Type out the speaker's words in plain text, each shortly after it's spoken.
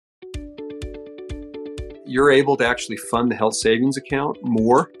you're able to actually fund the health savings account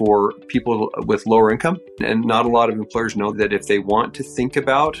more for people with lower income. And not a lot of employers know that if they want to think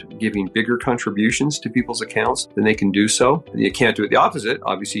about giving bigger contributions to people's accounts, then they can do so. You can't do it the opposite.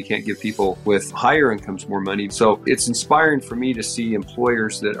 Obviously, you can't give people with higher incomes more money. So it's inspiring for me to see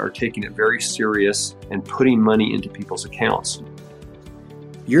employers that are taking it very serious and putting money into people's accounts.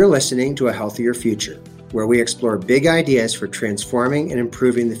 You're listening to A Healthier Future, where we explore big ideas for transforming and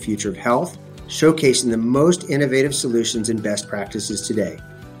improving the future of health, showcasing the most innovative solutions and best practices today.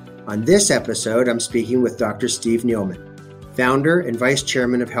 On this episode, I'm speaking with Dr. Steve Neeleman, founder and vice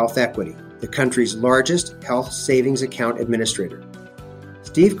chairman of HealthEquity, the country's largest health savings account administrator.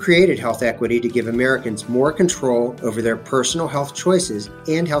 Steve created HealthEquity to give Americans more control over their personal health choices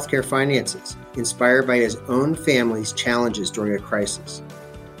and healthcare finances, inspired by his own family's challenges during a crisis.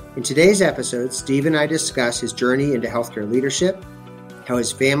 In today's episode, Steve and I discuss his journey into healthcare leadership, how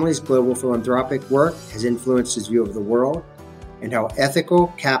his family's global philanthropic work has influenced his view of the world, and how ethical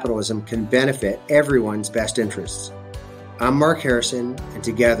capitalism can benefit everyone's best interests. I'm Mark Harrison, and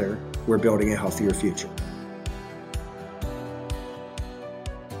together, we're building a healthier future.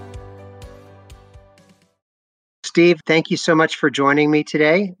 Steve, thank you so much for joining me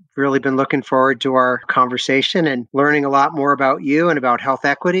today. Really been looking forward to our conversation and learning a lot more about you and about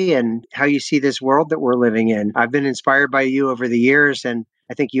HealthEquity and how you see this world that we're living in. I've been inspired by you over the years, and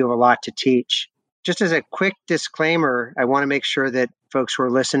I think you have a lot to teach. Just as a quick disclaimer, I want to make sure that folks who are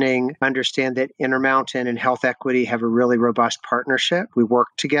listening understand that Intermountain and HealthEquity have a really robust partnership. We work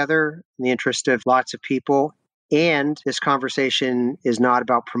together in the interest of lots of people. And this conversation is not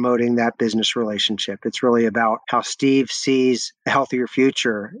about promoting that business relationship. It's really about how Steve sees a healthier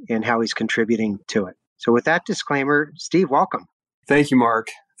future and how he's contributing to it. So with that disclaimer, Steve, welcome. Thank you, Mark.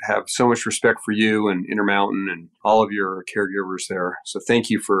 I have so much respect for you and Intermountain and all of your caregivers there. So thank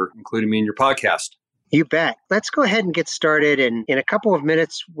you for including me in your podcast. You bet. Let's go ahead and get started. And in a couple of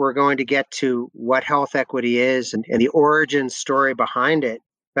minutes, we're going to get to what HealthEquity is and the origin story behind it.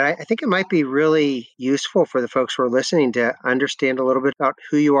 But I think it might be really useful for the folks who are listening to understand a little bit about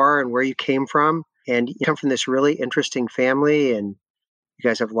who you are and where you came from. And you come from this really interesting family, and you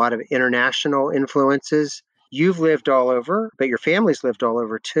guys have a lot of international influences. You've lived all over, but your family's lived all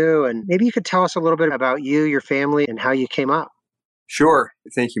over too. And maybe you could tell us a little bit about you, your family, and how you came up. Sure.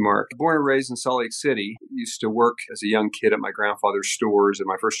 Thank you, Mark. Born and raised in Salt Lake City. Used to work as a young kid at my grandfather's stores. And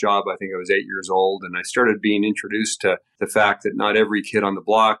my first job, I think I was 8 years old. And I started being introduced to the fact that not every kid on the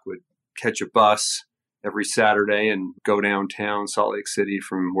block would catch a bus every Saturday and go downtown Salt Lake City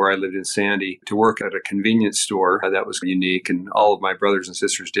from where I lived in Sandy to work at a convenience store. That was unique. And all of my brothers and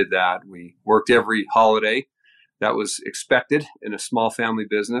sisters did that. We worked every holiday. That was expected in a small family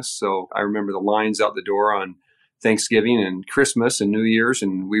business. So I remember the lines out the door on Thanksgiving and Christmas and New Year's,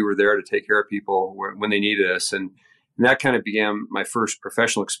 and we were there to take care of people when they needed us. And that kind of began my first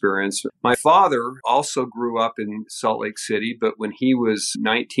professional experience. My father also grew up in Salt Lake City, but when he was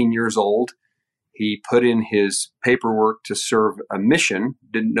 19 years old, he put in his paperwork to serve a mission,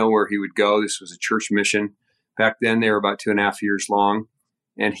 didn't know where he would go. This was a church mission. Back then, they were about 2.5 years long.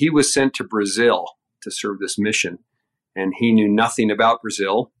 And he was sent to Brazil to serve this mission. And he knew nothing about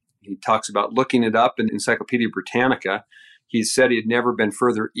Brazil. He talks about looking it up in Encyclopedia Britannica. He said he had never been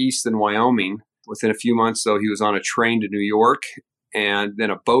further east than Wyoming. Within a few months, though, he was on a train to New York and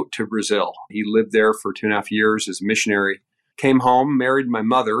then a boat to Brazil. He lived there for 2.5 years as a missionary, came home, married my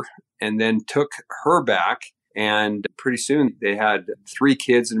mother, and then took her back. And pretty soon they had 3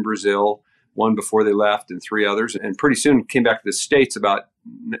 kids in Brazil, 1 before they left and 3 others. And pretty soon came back to the States about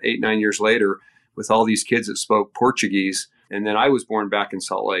 8-9 years later with all these kids that spoke Portuguese. And then I was born back in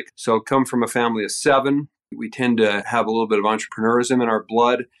Salt Lake. So come from a family of 7. We tend to have a little bit of entrepreneurism in our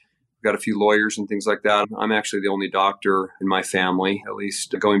blood. We've got a few lawyers and things like that. I'm actually the only doctor in my family, at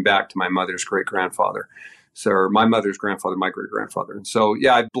least going back to my mother's great-grandfather. So my mother's grandfather, my great-grandfather. And so,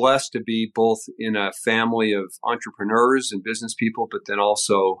 yeah, I'm blessed to be both in a family of entrepreneurs and business people, but then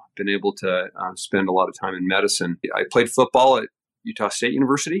also been able to spend a lot of time in medicine. I played football at Utah State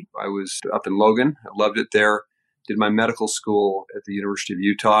University. I was up in Logan. I loved it there. Did my medical school at the University of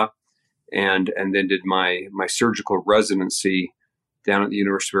Utah, and then did my surgical residency down at the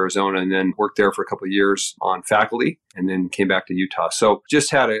University of Arizona, and then worked there for a couple of years on faculty, and then came back to Utah. So just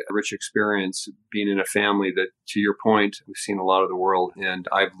had a rich experience being in a family that, to your point, we've seen a lot of the world. And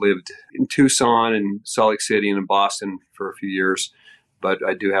I've lived in Tucson and Salt Lake City and in Boston for a few years, but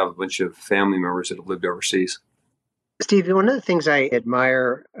I do have a bunch of family members that have lived overseas. Steve, one of the things I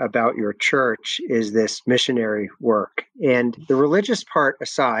admire about your church is this missionary work. And the religious part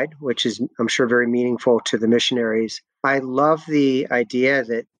aside, which is, I'm sure, very meaningful to the missionaries, I love the idea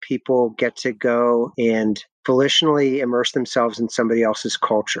that people get to go and volitionally immerse themselves in somebody else's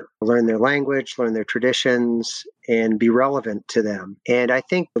culture, learn their language, learn their traditions, and be relevant to them. And I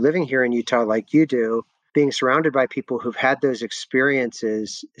think living here in Utah like you do, being surrounded by people who've had those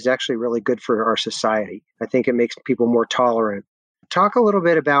experiences is actually really good for our society. I think it makes people more tolerant. Talk a little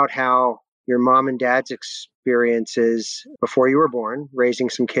bit about how your mom and dad's experiences before you were born, raising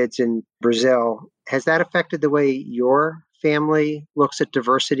some kids in Brazil, has that affected the way your family looks at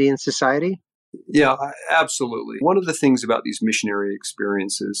diversity in society? Yeah, absolutely. One of the things about these missionary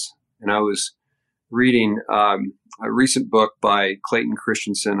experiences, and I was reading a recent book by Clayton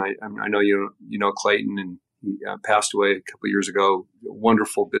Christensen. I know you know Clayton, and he passed away a couple of years ago. A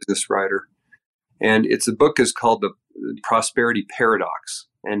wonderful business writer, and the book is called The Prosperity Paradox,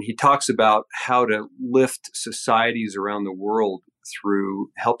 and he talks about how to lift societies around the world through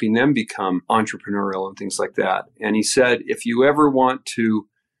helping them become entrepreneurial and things like that. And he said, if you ever want to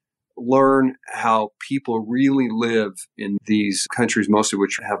learn how people really live in these countries, most of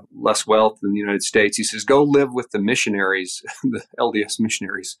which have less wealth than the United States, he says, go live with the missionaries, the LDS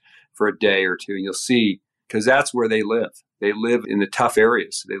missionaries, for a day or two, and you'll see, because that's where they live. They live in the tough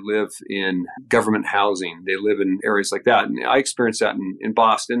areas. They live in government housing. They live in areas like that. And I experienced that in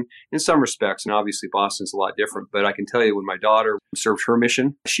Boston in some respects. And obviously Boston's a lot different. But I can tell you, when my daughter served her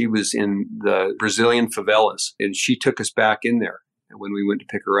mission, she was in the Brazilian favelas, and she took us back in there when we went to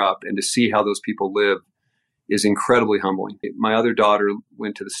pick her up, and to see how those people live is incredibly humbling. My other daughter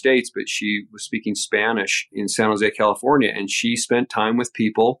went to the States, but she was speaking Spanish in San Jose, California, and she spent time with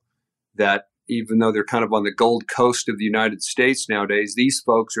people that, even though they're kind of on the Gold Coast of the United States nowadays, these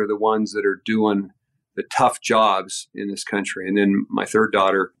folks are the ones that are doing the tough jobs in this country. And then my third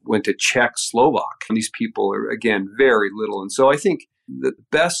daughter went to Czech Slovak. And these people are, again, very little. And so I think the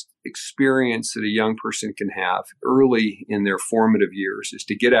best experience that a young person can have early in their formative years is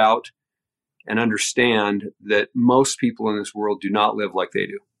to get out and understand that most people in this world do not live like they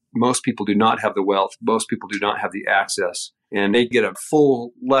do. Most people do not have the wealth. Most people do not have the access. And they get a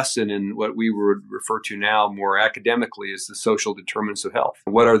full lesson in what we would refer to now more academically as the social determinants of health.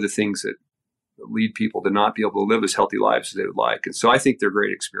 What are the things that lead people to not be able to live as healthy lives as they would like? And so I think they're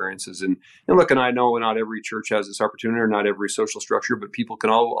great experiences. And look, and I know not every church has this opportunity, or not every social structure, but people can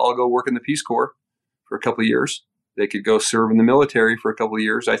all go work in the Peace Corps for a couple of years. They could go serve in the military for a couple of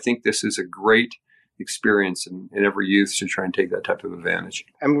years. I think this is a great experience, and every youth should try and take that type of advantage.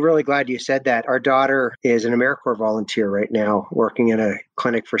 I'm really glad you said that. Our daughter is an AmeriCorps volunteer right now, working in a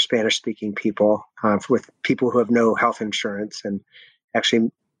clinic for Spanish-speaking people, with people who have no health insurance. And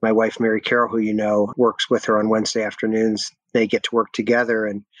actually, my wife, Mary Carol, who you know, works with her on Wednesday afternoons. They get to work together,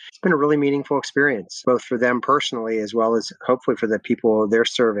 and it's been a really meaningful experience, both for them personally, as well as hopefully for the people they're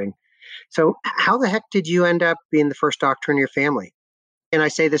serving. So how the heck did you end up being the first doctor in your family? And I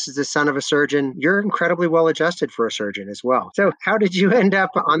say this as the son of a surgeon. You're incredibly well adjusted for a surgeon as well. So how did you end up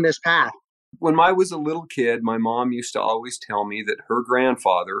on this path? When I was a little kid, my mom used to always tell me that her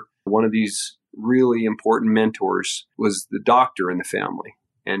grandfather, one of these really important mentors, was the doctor in the family.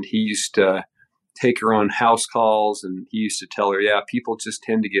 And he used to take her on house calls, and he used to tell her, yeah, people just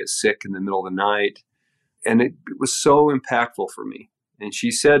tend to get sick in the middle of the night. And it was so impactful for me. And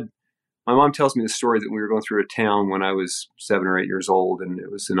she said, my mom tells me the story that we were going through a town when I was 7 or 8 years old, and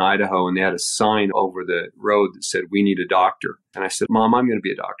it was in Idaho, and they had a sign over the road that said, we need a doctor. And I said, Mom, I'm going to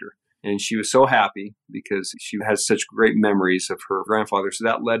be a doctor. And she was so happy because she has such great memories of her grandfather. So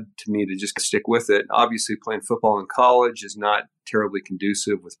that led to me to just stick with it. Obviously, playing football in college is not terribly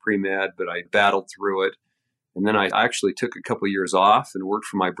conducive with pre-med, but I battled through it. And then I actually took a couple of years off and worked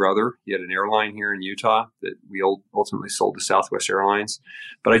for my brother. He had an airline here in Utah that we ultimately sold to Southwest Airlines.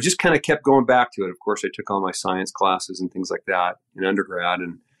 But I just kind of kept going back to it. Of course, I took all my science classes and things like that in undergrad.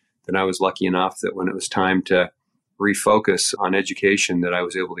 And then I was lucky enough that when it was time to refocus on education, that I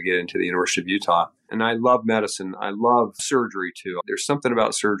was able to get into the University of Utah. And I love medicine. I love surgery too. There's something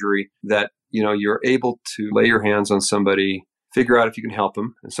about surgery that, you're able to lay your hands on somebody, figure out if you can help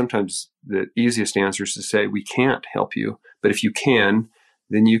them. And sometimes the easiest answer is to say, we can't help you. But if you can,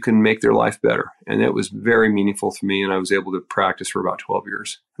 then you can make their life better. And it was very meaningful for me. And I was able to practice for about 12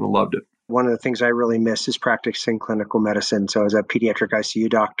 years and I loved it. One of the things I really miss is practicing clinical medicine. So as a pediatric ICU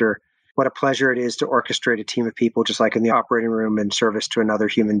doctor, what a pleasure it is to orchestrate a team of people, just like in the operating room, in service to another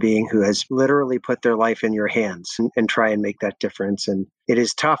human being who has literally put their life in your hands and try and make that difference. And it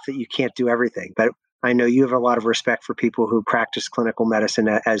is tough that you can't do everything, but I know you have a lot of respect for people who practice clinical medicine,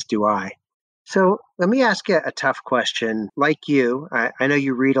 as do I. So let me ask you a tough question. Like you, I know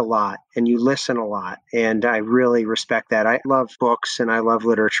you read a lot and you listen a lot, and I really respect that. I love books and I love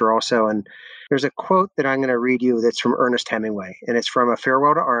literature also. And there's a quote that I'm going to read you that's from Ernest Hemingway, and it's from A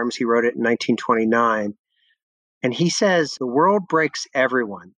Farewell to Arms. He wrote it in 1929. And he says, "The world breaks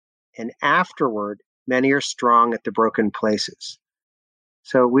everyone, and afterward, many are strong at the broken places."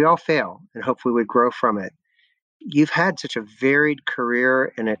 So we all fail, and hopefully we grow from it. You've had such a varied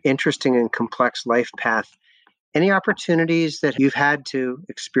career and an interesting and complex life path. Any opportunities that you've had to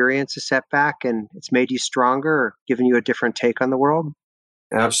experience a setback and it's made you stronger or given you a different take on the world?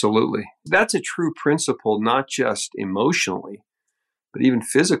 Absolutely. That's a true principle, not just emotionally, but even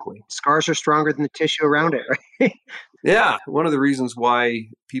physically. Scars are stronger than the tissue around it, right? Yeah. One of the reasons why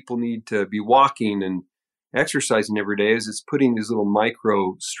people need to be walking and exercising every day is it's putting these little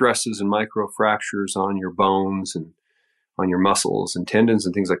micro stresses and micro fractures on your bones and on your muscles and tendons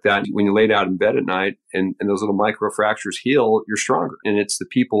and things like that. When you lay down in bed at night and those little micro fractures heal, you're stronger. And it's the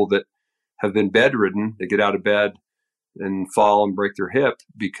people that have been bedridden that get out of bed and fall and break their hip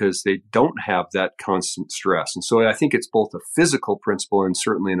because they don't have that constant stress. And so I think it's both a physical principle and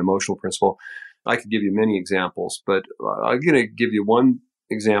certainly an emotional principle. I could give you many examples, but I'm going to give you one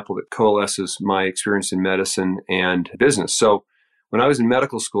example that coalesces my experience in medicine and business. So when I was in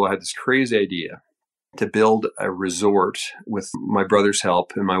medical school, I had this crazy idea to build a resort with my brother's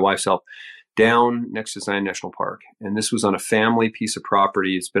help and my wife's help down next to Zion National Park. And this was on a family piece of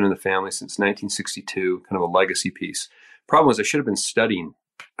property. It's been in the family since 1962, kind of a legacy piece. Problem was I should have been studying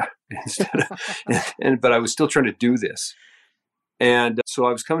instead of, but I was still trying to do this. And so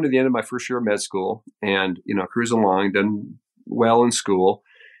I was coming to the end of my first year of med school and, cruising along, done well in school.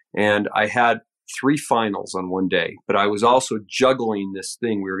 And I had 3 finals on one day, but I was also juggling this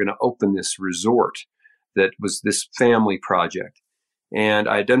thing. We were going to open this resort that was this family project. And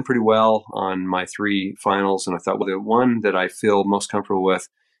I had done pretty well on my 3 finals. And I thought, well, the one that I feel most comfortable with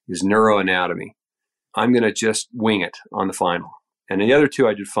is neuroanatomy. I'm going to just wing it on the final. And the other 2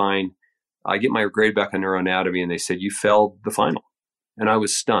 I did fine. I get my grade back on neuroanatomy and they said, you failed the final. And I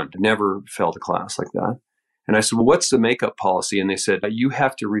was stunned. Never failed a class like that. And I said, well, what's the makeup policy? And they said, you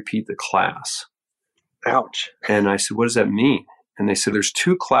have to repeat the class. Ouch. And I said, what does that mean? And they said, there's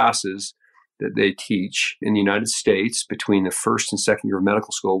 2 classes that they teach in the United States between the first and second year of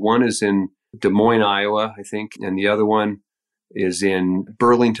medical school. One is in Des Moines, Iowa, I think, and the other one is in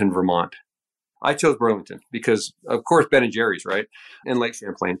Burlington, Vermont. I chose Burlington because, of course, Ben & Jerry's, right? And Lake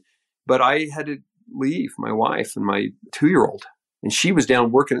Champlain. But I had to leave my wife and my 2-year-old. And she was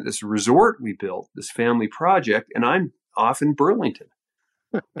down working at this resort we built, this family project, and I'm off in Burlington.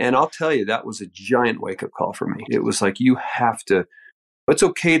 And I'll tell you, that was a giant wake-up call for me. It was like, you have to, it's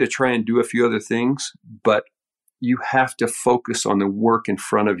okay to try and do a few other things, but you have to focus on the work in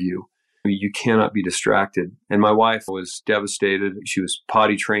front of you. You cannot be distracted. And my wife was devastated. She was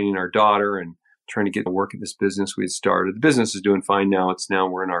potty training our daughter and trying to get to work at this business we had started. The business is doing fine now.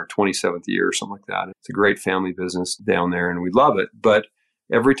 We're in our 27th year or something like that. It's a great family business down there and we love it. But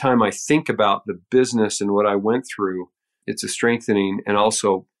every time I think about the business and what I went through, it's a strengthening and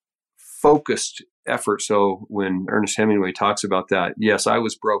also focused effort. So when Ernest Hemingway talks about that, yes, I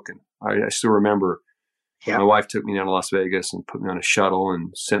was broken. I still remember my wife took me down to Las Vegas and put me on a shuttle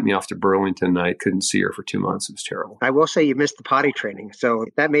and sent me off to Burlington. I couldn't see her for 2 months. It was terrible. I will say you missed the potty training. So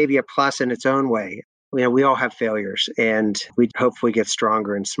that may be a plus in its own way. We all have failures and we hopefully get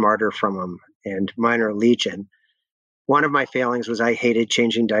stronger and smarter from them. And mine are legion. One of my failings was I hated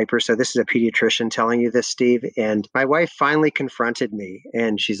changing diapers. So this is a pediatrician telling you this, Steve. And my wife finally confronted me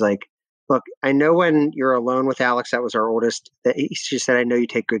and she's like, look, I know when you're alone with Alex, that was our oldest, she said, I know you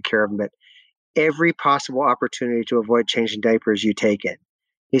take good care of him, but every possible opportunity to avoid changing diapers, you take it.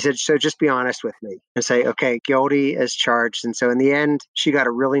 He said, so just be honest with me and say, okay, guilty as charged. And so in the end, she got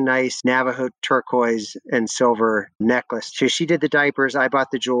a really nice Navajo turquoise and silver necklace. So she did the diapers, I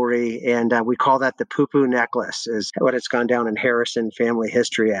bought the jewelry, and we call that the poo-poo necklace is what it's gone down in Harrison family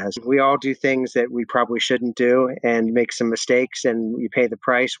history as. We all do things that we probably shouldn't do and make some mistakes, and you pay the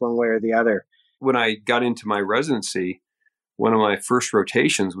price one way or the other. When I got into my residency, one of my first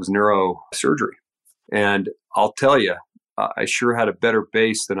rotations was neurosurgery. And I'll tell you, I sure had a better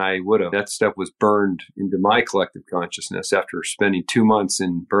base than I would have. That stuff was burned into my collective consciousness after spending 2 months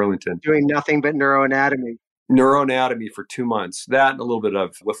in Burlington. Doing nothing but neuroanatomy. Neuroanatomy for 2 months. That and a little bit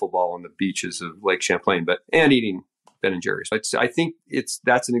of wiffle ball on the beaches of Lake Champlain, and eating Ben & Jerry's. I think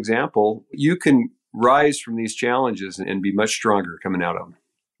that's an example. You can rise from these challenges and be much stronger coming out of them.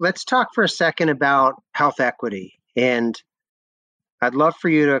 Let's talk for a second about HealthEquity. And I'd love for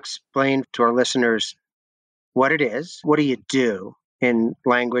you to explain to our listeners what it is, what do you do, in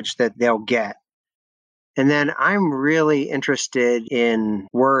language that they'll get. And then I'm really interested in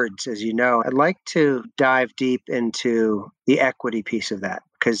words, as you know. I'd like to dive deep into the equity piece of that,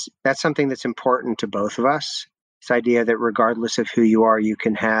 because that's something that's important to both of us. This idea that regardless of who you are, you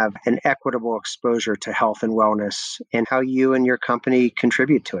can have an equitable exposure to health and wellness and how you and your company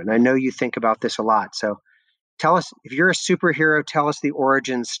contribute to it. And I know you think about this a lot. So tell us, if you're a superhero, tell us the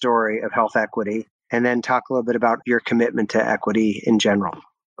origin story of HealthEquity, and then talk a little bit about your commitment to equity in general.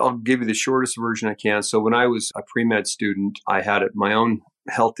 I'll give you the shortest version I can. So when I was a pre-med student, I had my own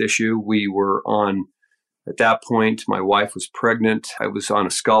health issue. We were on, at that point, my wife was pregnant. I was on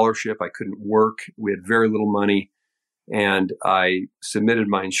a scholarship. I couldn't work. We had very little money. And I submitted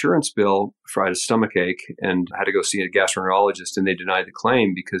my insurance bill for I had a stomach ache and I had to go see a gastroenterologist, and they denied the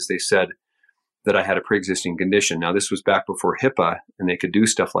claim because they said that I had a pre-existing condition. Now, this was back before HIPAA, and they could do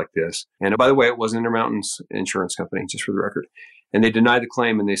stuff like this. And by the way, it wasn't Intermountain's insurance company, just for the record. And they denied the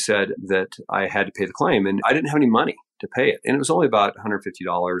claim, and they said that I had to pay the claim. And I didn't have any money to pay it. And it was only about $150,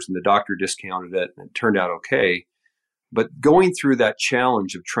 and the doctor discounted it, and it turned out okay. But going through that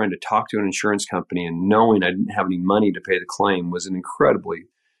challenge of trying to talk to an insurance company and knowing I didn't have any money to pay the claim was an incredibly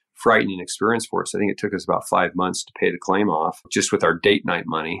frightening experience for us. I think it took us about 5 months to pay the claim off just with our date night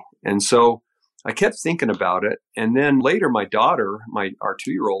money. And so I kept thinking about it. And then later, my daughter, our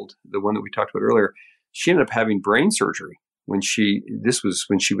 2-year-old, the one that we talked about earlier, she ended up having brain surgery this was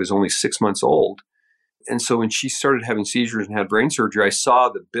when she was only 6 months old. And so when she started having seizures and had brain surgery, I saw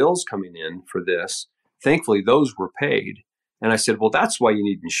the bills coming in for this. Thankfully, those were paid. And I said, well, that's why you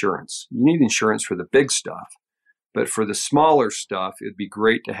need insurance. You need insurance for the big stuff. But for the smaller stuff, it'd be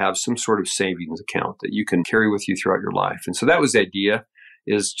great to have some sort of savings account that you can carry with you throughout your life. And so that was the idea,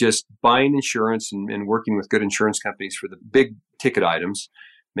 is just buying insurance and working with good insurance companies for the big ticket items,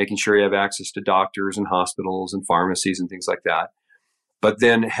 making sure you have access to doctors and hospitals and pharmacies and things like that. But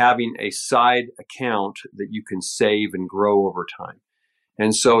then having a side account that you can save and grow over time.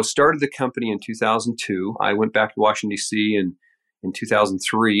 And so started the company in 2002. I went back to Washington, D.C. in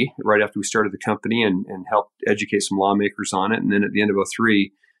 2003, right after we started the company, and helped educate some lawmakers on it. And then at the end of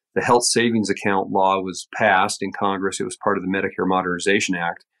 2003, the Health Savings Account law was passed in Congress. It was part of the Medicare Modernization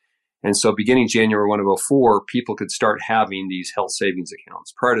Act. And so beginning January 1 of 2004, people could start having these health savings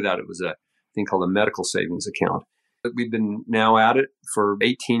accounts. Prior to that, it was a thing called a medical savings account. We've been now at it for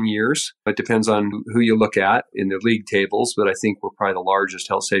 18 years. It depends on who you look at in the league tables, but I think we're probably the largest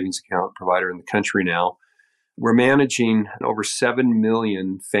health savings account provider in the country now. We're managing over 7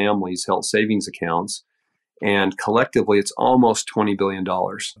 million families' health savings accounts, and collectively it's almost $20 billion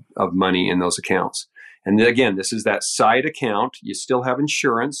of money in those accounts. And then again, this is that side account. You still have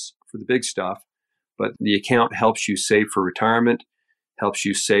insurance for the big stuff, but the account helps you save for retirement, helps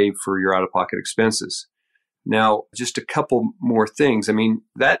you save for your out-of-pocket expenses. Now, just a couple more things. I mean,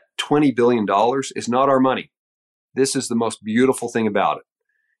 that $20 billion is not our money. This is the most beautiful thing about it.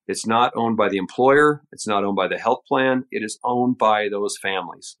 It's not owned by the employer. It's not owned by the health plan. It is owned by those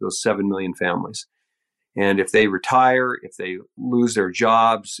families, those 7 million families. And if they retire, if they lose their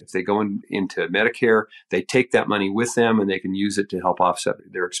jobs, if they go into Medicare, they take that money with them and they can use it to help offset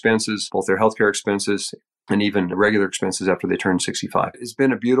their expenses, both their healthcare expenses and even the regular expenses after they turn 65. It's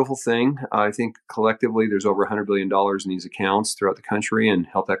been a beautiful thing. I think collectively there's over $100 billion in these accounts throughout the country, and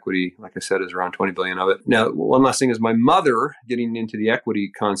HealthEquity, like I said, is around $20 billion of it. Now, one last thing is my mother, getting into the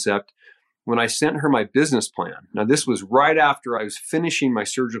equity concept, when I sent her my business plan. Now, this was right after I was finishing my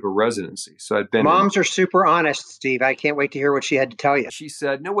surgical residency. So I'd been... Moms are super honest, Steve. I can't wait to hear what she had to tell you. She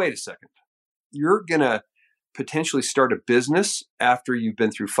said, no, wait a second. You're going to potentially start a business after you've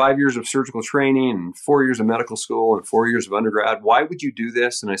been through 5 years of surgical training and 4 years of medical school and 4 years of undergrad. Why would you do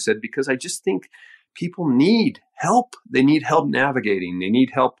this? And I said, because I just think people need help. They need help navigating. They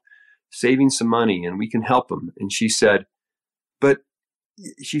need help saving some money, and we can help them. And she said,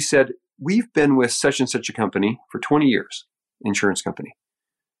 we've been with such and such a company for 20 years, insurance company.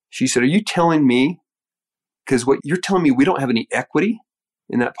 She said, are you telling me, because what you're telling me, we don't have any equity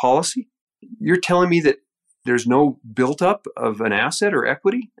in that policy? You're telling me that there's no built up of an asset or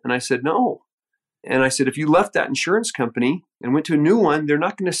equity? And I said, no. And I said, if you left that insurance company and went to a new one, they're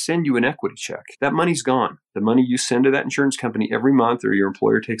not going to send you an equity check. That money's gone. The money you send to that insurance company every month or your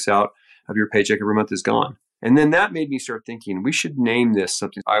employer takes out of your paycheck every month is gone. And then that made me start thinking, we should name this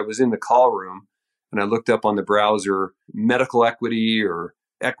something. I was in the call room and I looked up on the browser, medical equity or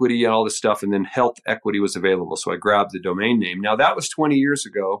equity and all this stuff. And then HealthEquity was available. So I grabbed the domain name. Now that was 20 years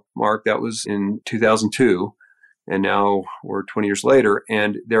ago, Mark. That was in 2002. And now we're 20 years later.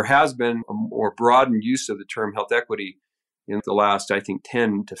 And there has been a more broadened use of the term HealthEquity in the last, I think,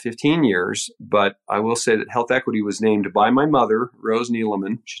 10 to 15 years. But I will say that HealthEquity was named by my mother, Rose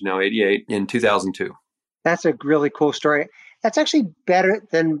Neeleman, she's now 88, in 2002. That's a really cool story. That's actually better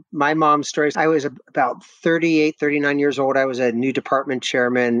than my mom's stories. I was about 38, 39 years old. I was a new department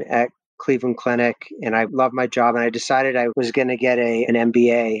chairman at Cleveland Clinic, and I loved my job. And I decided I was going to get an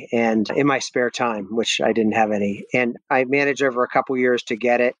MBA and in my spare time, which I didn't have any. And I managed over a couple years to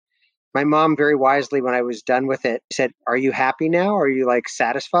get it. My mom very wisely, when I was done with it, said, "Are you happy now? Are you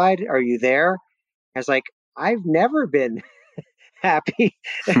satisfied? Are you there?" I was like, "I've never been happy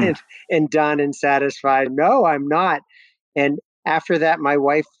and done and satisfied. No, I'm not." And after that, my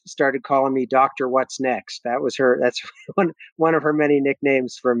wife started calling me Dr. What's Next. That's one of her many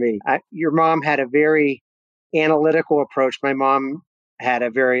nicknames for me. Your mom had a very analytical approach. My mom had a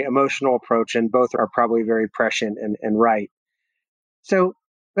very emotional approach, and both are probably very prescient and right. So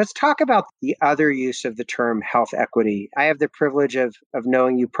let's talk about the other use of the term health equity. I have the privilege of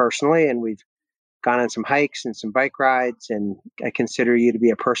knowing you personally, and we've gone on some hikes and some bike rides, and I consider you to be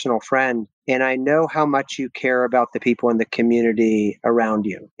a personal friend. And I know how much you care about the people in the community around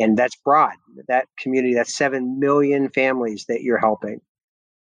you. And that's broad. That community, that's 7 million families that you're helping.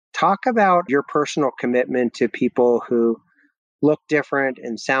 Talk about your personal commitment to people who look different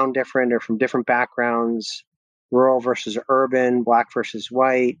and sound different or from different backgrounds, rural versus urban, Black versus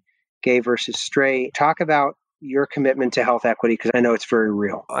white, gay versus straight. Talk about your commitment to health equity, because I know it's very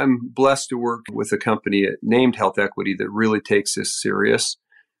real. I'm blessed to work with a company named HealthEquity that really takes this serious.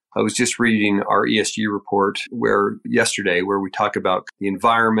 I was just reading our ESG report yesterday where we talk about the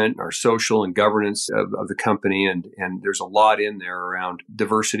environment, our social and governance of the company, and there's a lot in there around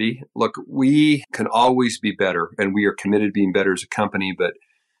diversity. Look, we can always be better, and we are committed to being better as a company, but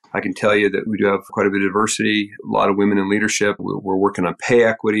I can tell you that we do have quite a bit of diversity, a lot of women in leadership. We're working on pay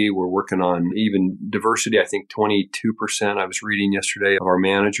equity. We're working on even diversity. I think 22%, I was reading yesterday, of our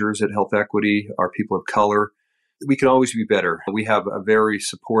managers at HealthEquity are people of color. We can always be better. We have a very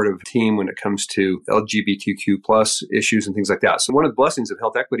supportive team when it comes to LGBTQ plus issues and things like that. So one of the blessings of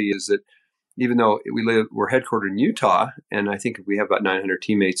HealthEquity is that even though we're headquartered in Utah, and I think we have about 900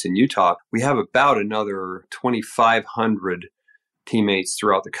 teammates in Utah, we have about another 2,500 teammates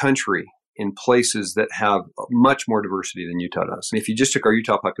throughout the country in places that have much more diversity than Utah does. If you just took our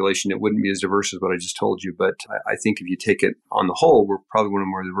Utah population, it wouldn't be as diverse as what I just told you. But I think if you take it on the whole, we're probably one of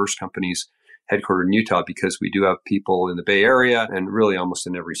the more diverse companies headquartered in Utah, because we do have people in the Bay Area and really almost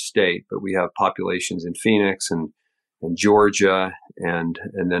in every state. But we have populations in Phoenix and Georgia, and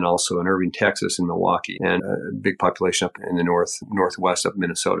then also in Irving, Texas, and Milwaukee, and a big population up in the northwest of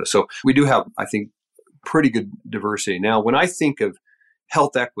Minnesota. So we do have, I think, pretty good diversity. Now, when I think of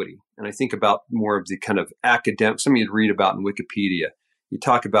health equity, and I think about more of the kind of academic, some of you'd read about in Wikipedia, you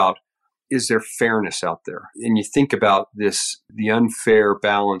talk about, is there fairness out there? And you think about the unfair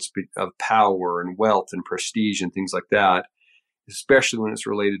balance of power and wealth and prestige and things like that, especially when it's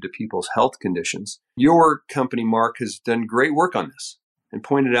related to people's health conditions. Your company, Mark, has done great work on this and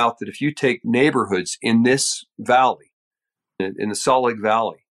pointed out that if you take neighborhoods in this valley, in the Salt Lake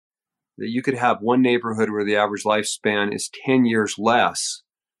Valley, that you could have one neighborhood where the average lifespan is 10 years less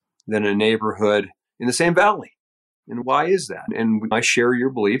than a neighborhood in the same valley. And why is that? And I share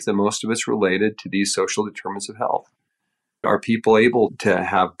your belief that most of it's related to these social determinants of health. Are people able to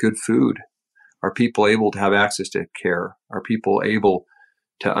have good food? Are people able to have access to care? Are people able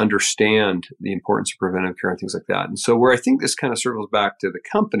to understand the importance of preventive care and things like that? And so where I think this kind of circles back to the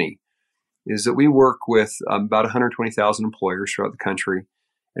company is that we work with about 120,000 employers throughout the country.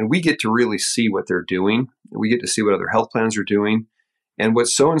 And we get to really see what they're doing. We get to see what other health plans are doing. And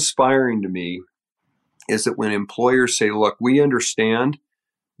what's so inspiring to me is that when employers say, look, we understand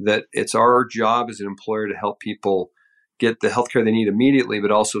that it's our job as an employer to help people get the healthcare they need immediately,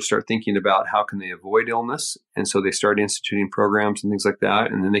 but also start thinking about how can they avoid illness. And so they start instituting programs and things like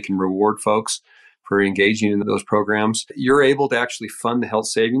that. And then they can reward folks for engaging in those programs. You're able to actually fund the health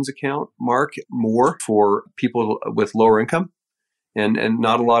savings account, Mark, more for people with lower income. And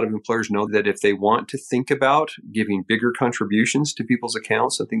not a lot of employers know that if they want to think about giving bigger contributions to people's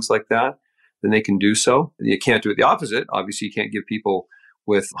accounts and things like that, then they can do so. You can't do it the opposite. Obviously, you can't give people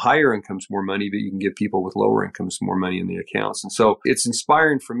with higher incomes more money, but you can give people with lower incomes more money in the accounts. And so it's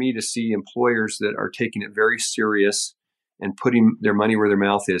inspiring for me to see employers that are taking it very serious and putting their money where their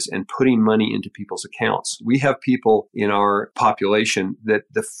mouth is and putting money into people's accounts. We have people in our population that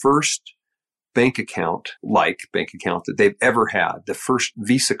the first bank account that they've ever had, the first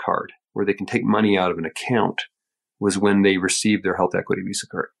Visa card where they can take money out of an account, was when they received their Health Equity Visa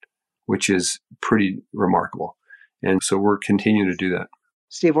card, which is pretty remarkable. And so we're continuing to do that.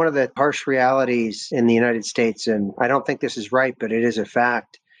 Steve, one of the harsh realities in the United States, and I don't think this is right, but it is a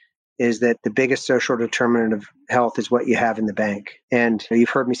fact, is that the biggest social determinant of health is what you have in the bank. And you've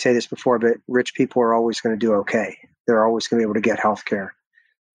heard me say this before, but rich people are always going to do okay. They're always going to be able to get health care.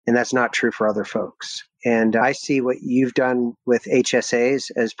 And that's not true for other folks. And I see what you've done with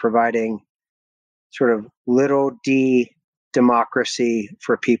HSAs as providing sort of little d democracy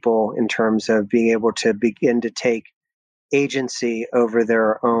for people in terms of being able to begin to take agency over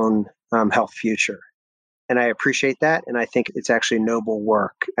their own health future. And I appreciate that. And I think it's actually noble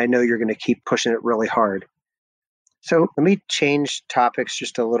work. I know you're going to keep pushing it really hard. So let me change topics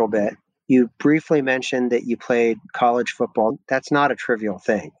just a little bit. You briefly mentioned that you played college football. That's not a trivial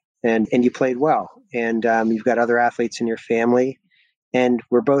thing. And you played well. And you've got other athletes in your family. And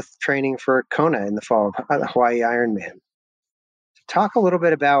we're both training for Kona in the fall, the Hawaii Ironman. Talk a little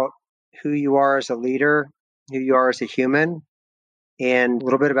bit about who you are as a leader, who you are as a human, and a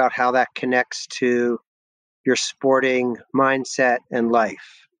little bit about how that connects to your sporting mindset and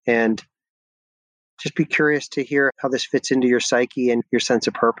life. And just be curious to hear how this fits into your psyche and your sense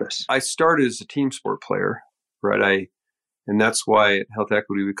of purpose. I started as a team sport player, right? And that's why at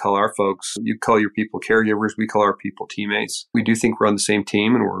HealthEquity, we call our folks, you call your people caregivers, we call our people teammates. We do think we're on the same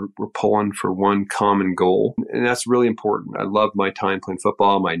team and we're pulling for one common goal. And that's really important. I love my time playing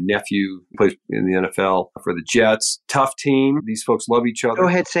football. My nephew plays in the NFL for the Jets. Tough team. These folks love each other. Go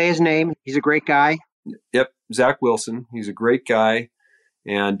ahead, say his name. He's a great guy. Yep. Zach Wilson. He's a great guy.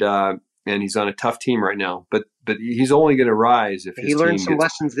 And he's on a tough team right now. But he's only going to rise if his he learned team some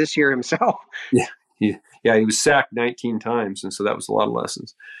lessons this year himself. Yeah. He was sacked 19 times. And so that was a lot of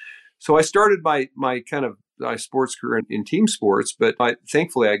lessons. So I started my kind of sports career in team sports, but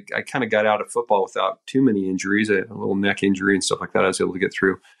thankfully I kind of got out of football without too many injuries, a little neck injury and stuff like that I was able to get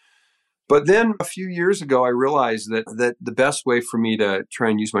through. But then a few years ago, I realized that the best way for me to try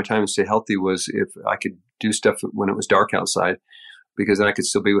and use my time and stay healthy was if I could do stuff when it was dark outside, because then I could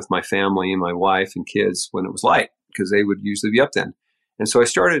still be with my family and my wife and kids when it was light, because they would usually be up then. And so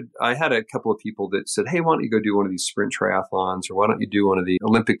I had a couple of people that said, hey, why don't you go do one of these sprint triathlons, or why don't you do one of the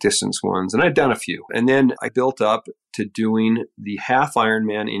Olympic distance ones? And I'd done a few. And then I built up to doing the half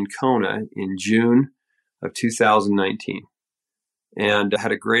Ironman in Kona in June of 2019. And I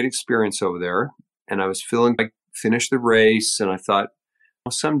had a great experience over there. And I was feeling like I finished the race. And I thought,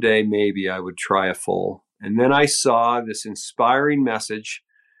 well, someday maybe I would try a full. And then I saw this inspiring message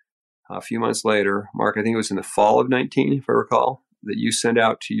a few months later, Mark, I think it was in the fall of 19, if I recall, that you sent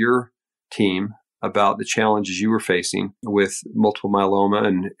out to your team about the challenges you were facing with multiple myeloma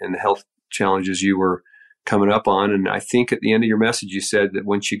and the health challenges you were coming up on. And I think at the end of your message, you said that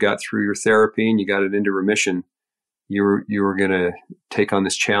once you got through your therapy and you got it into remission, you were going to take on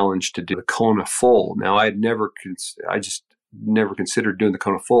this challenge to do the Kona full. Now, I just never considered doing the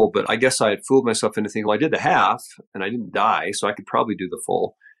Kona full, but I guess I had fooled myself into thinking, well, I did the half and I didn't die, so I could probably do the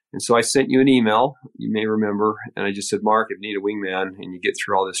full. And so I sent you an email, you may remember, and I just said, Mark, if you need a wingman and you get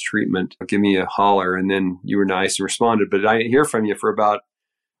through all this treatment, give me a holler. And then you were nice and responded. But I didn't hear from you for about,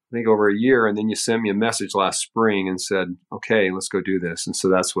 I think, over a year. And then you sent me a message last spring and said, okay, let's go do this. And so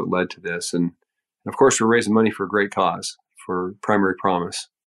that's what led to this. And of course, we're raising money for a great cause, for Primary Promise.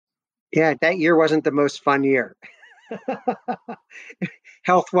 Yeah, that year wasn't the most fun year.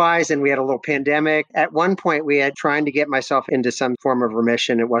 Health-wise, and we had a little pandemic. At one point, we had trying to get myself into some form of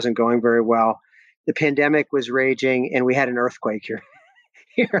remission. It wasn't going very well. The pandemic was raging, and we had an earthquake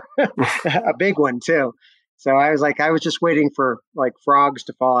here, a big one too. So I was just waiting for like frogs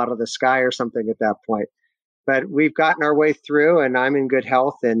to fall out of the sky or something at that point. But we've gotten our way through, and I'm in good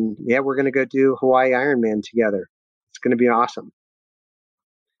health. And yeah, we're going to go do Hawaii Ironman together. It's going to be awesome.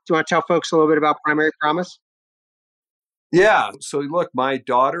 Do you want to tell folks a little bit about Primary Promise? Yeah. So look, my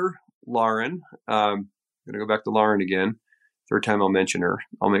daughter, Lauren, I'm going to go back to Lauren again. Third time I'll mention her.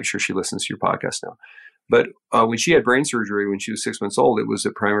 I'll make sure she listens to your podcast now. But when she had brain surgery when she was 6 months old, it was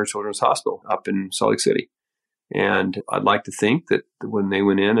at Primary Children's Hospital up in Salt Lake City. And I'd like to think that when they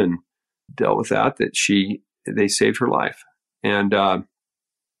went in and dealt with that they saved her life.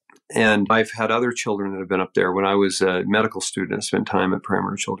 And I've had other children that have been up there. When I was a medical student, I spent time at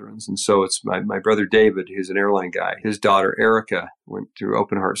Primary Children's. And so it's my brother David, who's an airline guy. His daughter Erica went through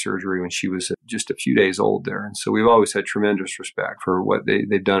open heart surgery when she was just a few days old there. And so we've always had tremendous respect for what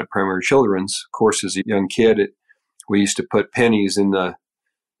they've done at Primary Children's. Of course, as a young kid, we used to put pennies in a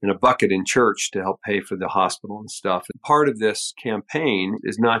bucket in church to help pay for the hospital and stuff. And part of this campaign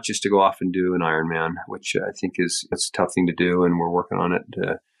is not just to go off and do an Ironman, which I think it's a tough thing to do. And we're working on it,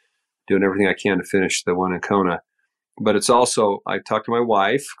 doing everything I can to finish the one in Kona. But it's also, I talked to my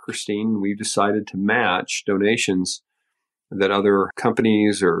wife, Christine, and we've decided to match donations that other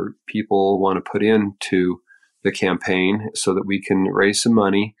companies or people want to put into the campaign so that we can raise some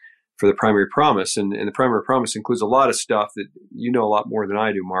money for the primary promise. And the primary promise includes a lot of stuff that you know a lot more than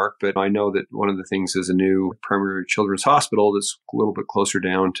I do, Mark. But I know that one of the things is a new primary children's hospital that's a little bit closer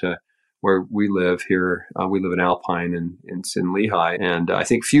down to where we live here. We live in Alpine and it's in Lehigh. And I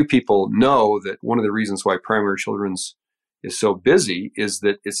think few people know that one of the reasons why primary children's is so busy is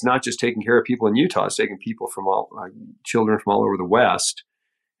that it's not just taking care of people in Utah, it's taking people from children from all over the West.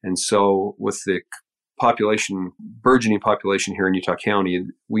 And so with the burgeoning population here in Utah County,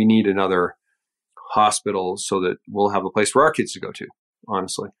 we need another hospital so that we'll have a place for our kids to go to,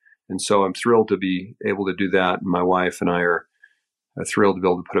 honestly. And so I'm thrilled to be able to do that. And my wife and I are thrilled to be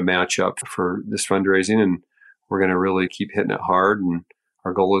able to put a match up for this fundraising, and we're going to really keep hitting it hard. And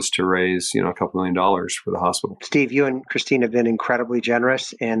our goal is to raise, a couple $1 million for the hospital. Steve, you and Christine have been incredibly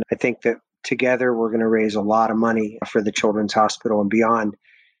generous, and I think that together we're going to raise a lot of money for the Children's Hospital and beyond.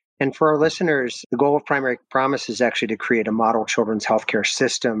 And for our listeners, the goal of Primary Promise is actually to create a model children's healthcare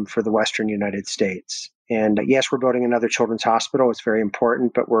system for the Western United States. And yes, we're building another children's hospital. It's very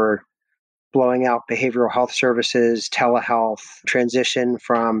important, but we're blowing out behavioral health services, telehealth, transition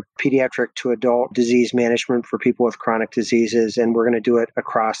from pediatric to adult disease management for people with chronic diseases. And we're going to do it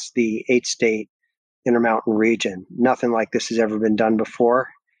across the 8-state Intermountain region. Nothing like this has ever been done before.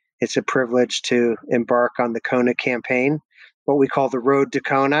 It's a privilege to embark on the Kona campaign, what we call the Road to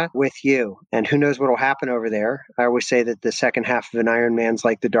Kona, with you. And who knows what will happen over there. I always say that the second half of an Ironman's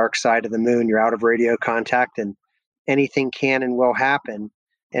like the dark side of the moon. You're out of radio contact and anything can and will happen.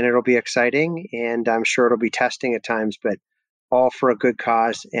 And it'll be exciting. And I'm sure it'll be testing at times, but all for a good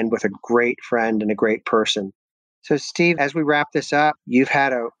cause and with a great friend and a great person. So Steve, as we wrap this up, you've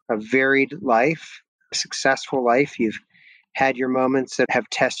had a varied life, a successful life. You've had your moments that have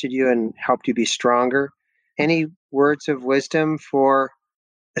tested you and helped you be stronger. Any words of wisdom for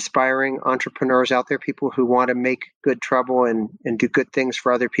aspiring entrepreneurs out there, people who want to make good trouble and do good things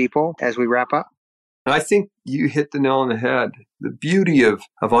for other people as we wrap up? I think you hit the nail on the head. The beauty of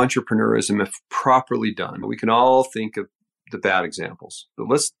entrepreneurism, if properly done, we can all think of the bad examples, but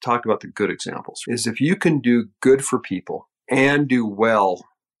let's talk about the good examples, is if you can do good for people and do well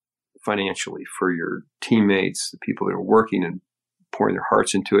financially for your teammates, the people that are working and pouring their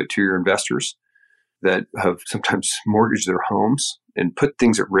hearts into it, to your investors that have sometimes mortgaged their homes and put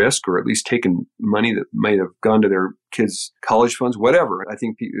things at risk, or at least taken money that might have gone to their kids' college funds, whatever. I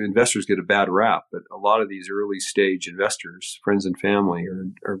think investors get a bad rap, but a lot of these early stage investors, friends and family,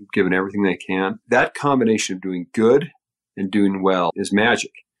 are giving everything they can. That combination of doing good and doing well is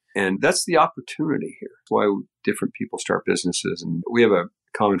magic. And that's the opportunity here. That's why different people start businesses. And we have a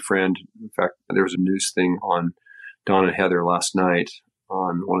common friend. In fact, there was a news thing on Dawn and Heather last night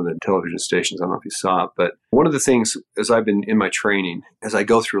on one of the television stations. I don't know if you saw it, but one of the things as I've been in my training, as I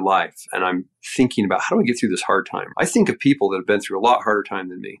go through life and I'm thinking about how do I get through this hard time, I think of people that have been through a lot harder time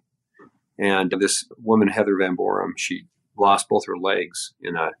than me. And this woman, Heather Van Borum, she lost both her legs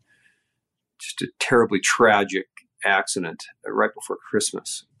in just a terribly tragic accident right before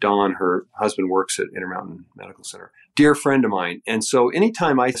Christmas. Dawn, her husband, works at Intermountain Medical Center. Dear friend of mine. And so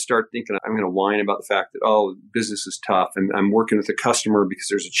anytime I start thinking I'm going to whine about the fact that, business is tough and I'm working with a customer because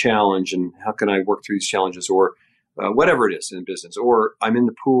there's a challenge and how can I work through these challenges, or whatever it is in business, or I'm in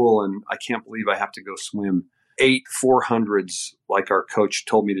the pool and I can't believe I have to go swim 8 400s like our coach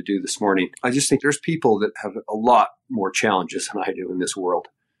told me to do this morning. I just think there's people that have a lot more challenges than I do in this world.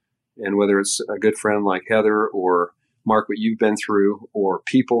 And whether it's a good friend like Heather or Mark, what you've been through, or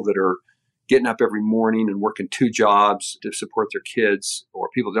people that are getting up every morning and working 2 jobs to support their kids, or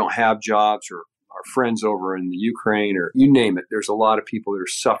people that don't have jobs, or our friends over in the Ukraine, or you name it. There's a lot of people that are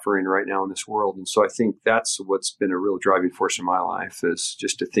suffering right now in this world. And so I think that's what's been a real driving force in my life, is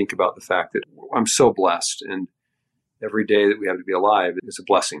just to think about the fact that I'm so blessed, and every day that we have to be alive is a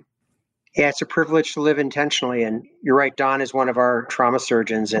blessing. Yeah, it's a privilege to live intentionally. And you're right, Don is one of our trauma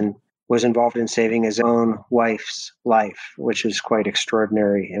surgeons and was involved in saving his own wife's life, which is quite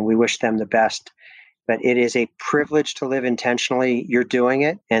extraordinary. And we wish them the best. But it is a privilege to live intentionally. You're doing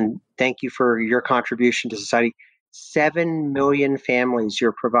it. And thank you for your contribution to society. 7 million families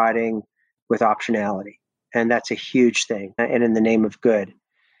you're providing with optionality. And that's a huge thing. And in the name of good.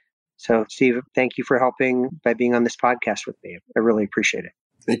 So, Steve, thank you for helping by being on this podcast with me. I really appreciate it.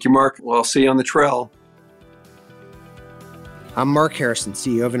 Thank you, Mark. Well, I'll see you on the trail. I'm Mark Harrison,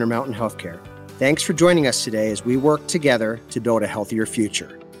 CEO of Intermountain Healthcare. Thanks for joining us today as we work together to build a healthier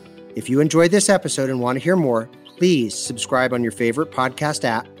future. If you enjoyed this episode and want to hear more, please subscribe on your favorite podcast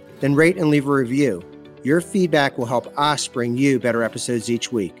app, then rate and leave a review. Your feedback will help us bring you better episodes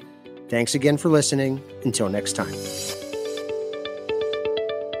each week. Thanks again for listening. Until next time.